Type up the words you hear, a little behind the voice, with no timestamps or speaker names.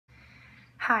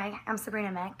Hi, I'm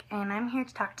Sabrina Meck, and I'm here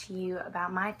to talk to you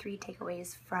about my 3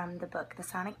 takeaways from the book The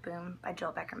Sonic Boom by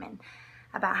Joel Beckerman,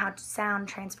 about how sound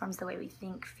transforms the way we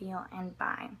think, feel, and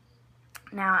buy.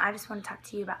 Now, I just want to talk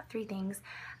to you about 3 things.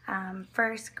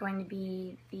 First, going to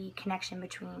be the connection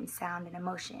between sound and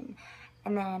emotion.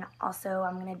 And then also,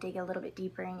 I'm going to dig a little bit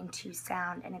deeper into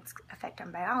sound and its effect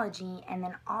on biology, and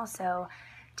then also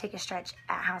take a stretch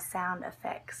at how sound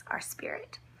affects our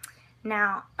spirit.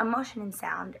 Now, emotion and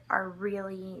sound are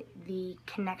really the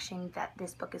connection that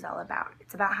this book is all about.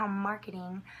 It's about how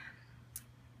marketing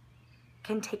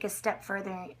can take a step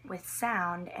further with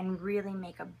sound and really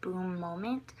make a boom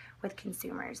moment with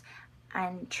consumers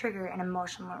and trigger an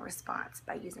emotional response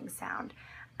by using sound.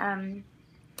 In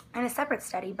a separate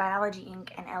study, Biology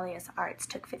Inc. and Elias Arts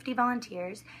took 50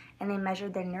 volunteers and they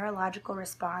measured their neurological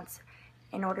response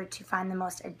in order to find the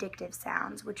most addictive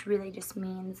sounds, which really just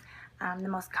means the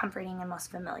most comforting and most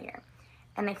familiar.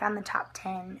 And they found the top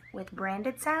 10 with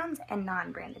branded sounds and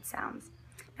non-branded sounds.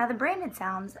 Now, the branded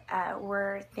sounds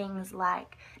were things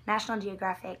like National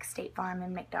Geographic, State Farm,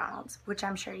 and McDonald's, which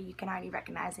I'm sure you can already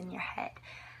recognize in your head.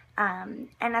 And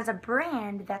as a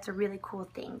brand, that's a really cool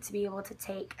thing, to be able to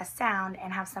take a sound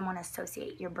and have someone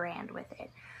associate your brand with it.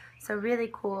 So really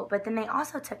cool. But then they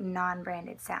also took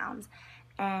non-branded sounds.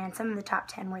 And some of the top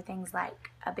 10 were things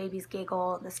like A Baby's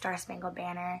Giggle, The Star-Spangled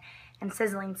Banner, and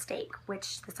Sizzling Steak,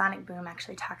 which the Sonic Boom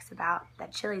actually talks about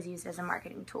that Chili's used as a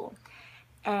marketing tool.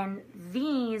 And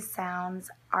these sounds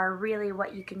are really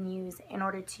what you can use in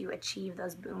order to achieve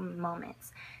those boom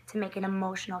moments, to make an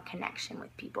emotional connection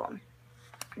with people.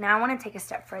 Now, I want to take a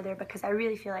step further because I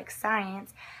really feel like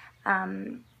science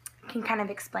can kind of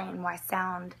explain why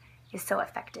sound is so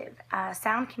effective.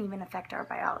 Sound can even affect our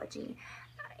biology.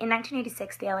 In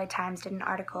 1986, the LA Times did an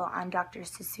article on Dr.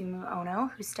 Susumu Ono,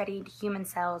 who studied human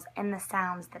cells and the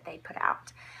sounds that they put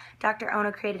out. Dr.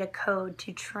 Ono created a code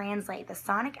to translate the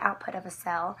sonic output of a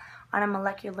cell on a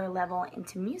molecular level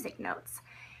into music notes.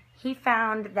 He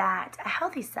found that a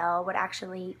healthy cell would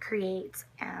actually create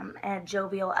a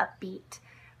jovial, upbeat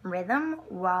rhythm,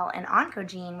 while an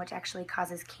oncogene, which actually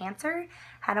causes cancer,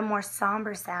 had a more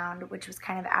somber sound, which was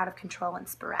kind of out of control and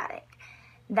sporadic.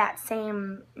 That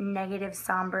same negative,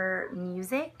 somber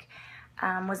music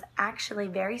was actually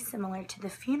very similar to the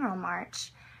funeral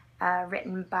march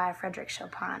written by Frédéric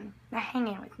Chopin. Now, hang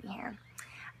in with me here.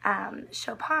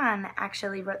 Chopin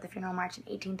actually wrote the funeral march in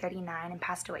 1839 and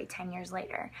passed away 10 years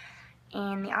later.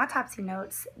 In the autopsy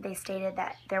notes, they stated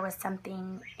that there was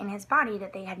something in his body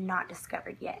that they had not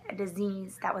discovered yet, a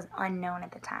disease that was unknown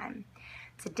at the time.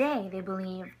 Today, they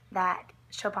believe that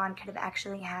Chopin could have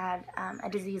actually had a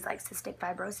disease like cystic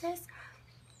fibrosis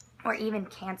or even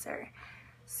cancer.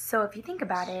 So if you think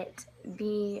about it,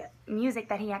 the music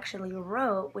that he actually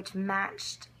wrote, which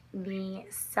matched the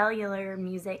cellular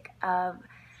music of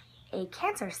a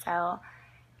cancer cell,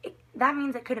 that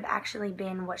means it could have actually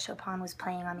been what Chopin was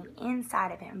playing on the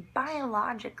inside of him,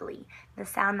 biologically, the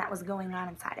sound that was going on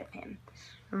inside of him.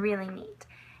 Really neat.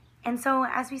 And so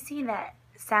as we see that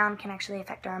sound can actually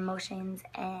affect our emotions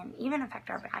and even affect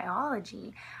our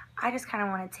biology, I just kind of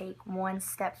want to take one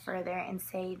step further and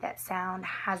say that sound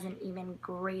has an even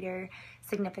greater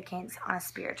significance on a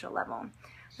spiritual level.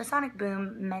 The Sonic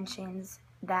Boom mentions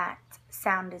that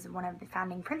sound is one of the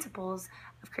founding principles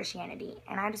of Christianity,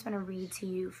 and I just want to read to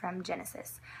you from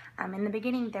Genesis. In the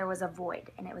beginning there was a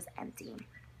void, and it was empty.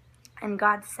 And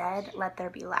God said, "Let there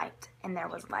be light," and there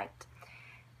was light.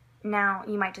 Now,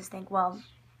 you might just think, well,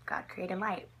 God created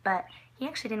light, but he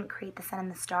actually didn't create the sun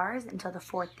and the stars until the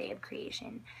 4th day of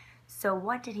creation. So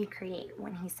what did he create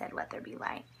when he said, "Let there be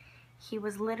light"? He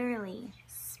was literally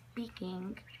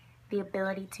speaking the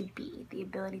ability to be, the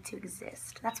ability to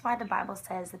exist. That's why the Bible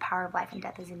says the power of life and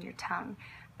death is in your tongue,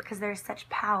 because there's such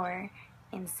power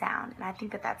in sound. And I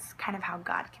think that that's kind of how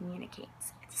God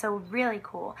communicates. It's so really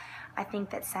cool. I think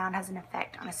that sound has an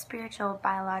effect on a spiritual,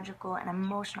 biological, and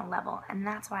emotional level. And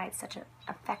that's why it's such an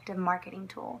effective marketing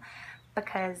tool.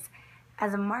 Because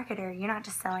as a marketer, you're not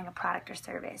just selling a product or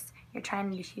service. You're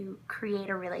trying to create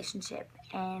a relationship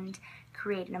and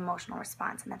create an emotional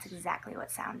response. And that's exactly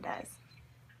what sound does.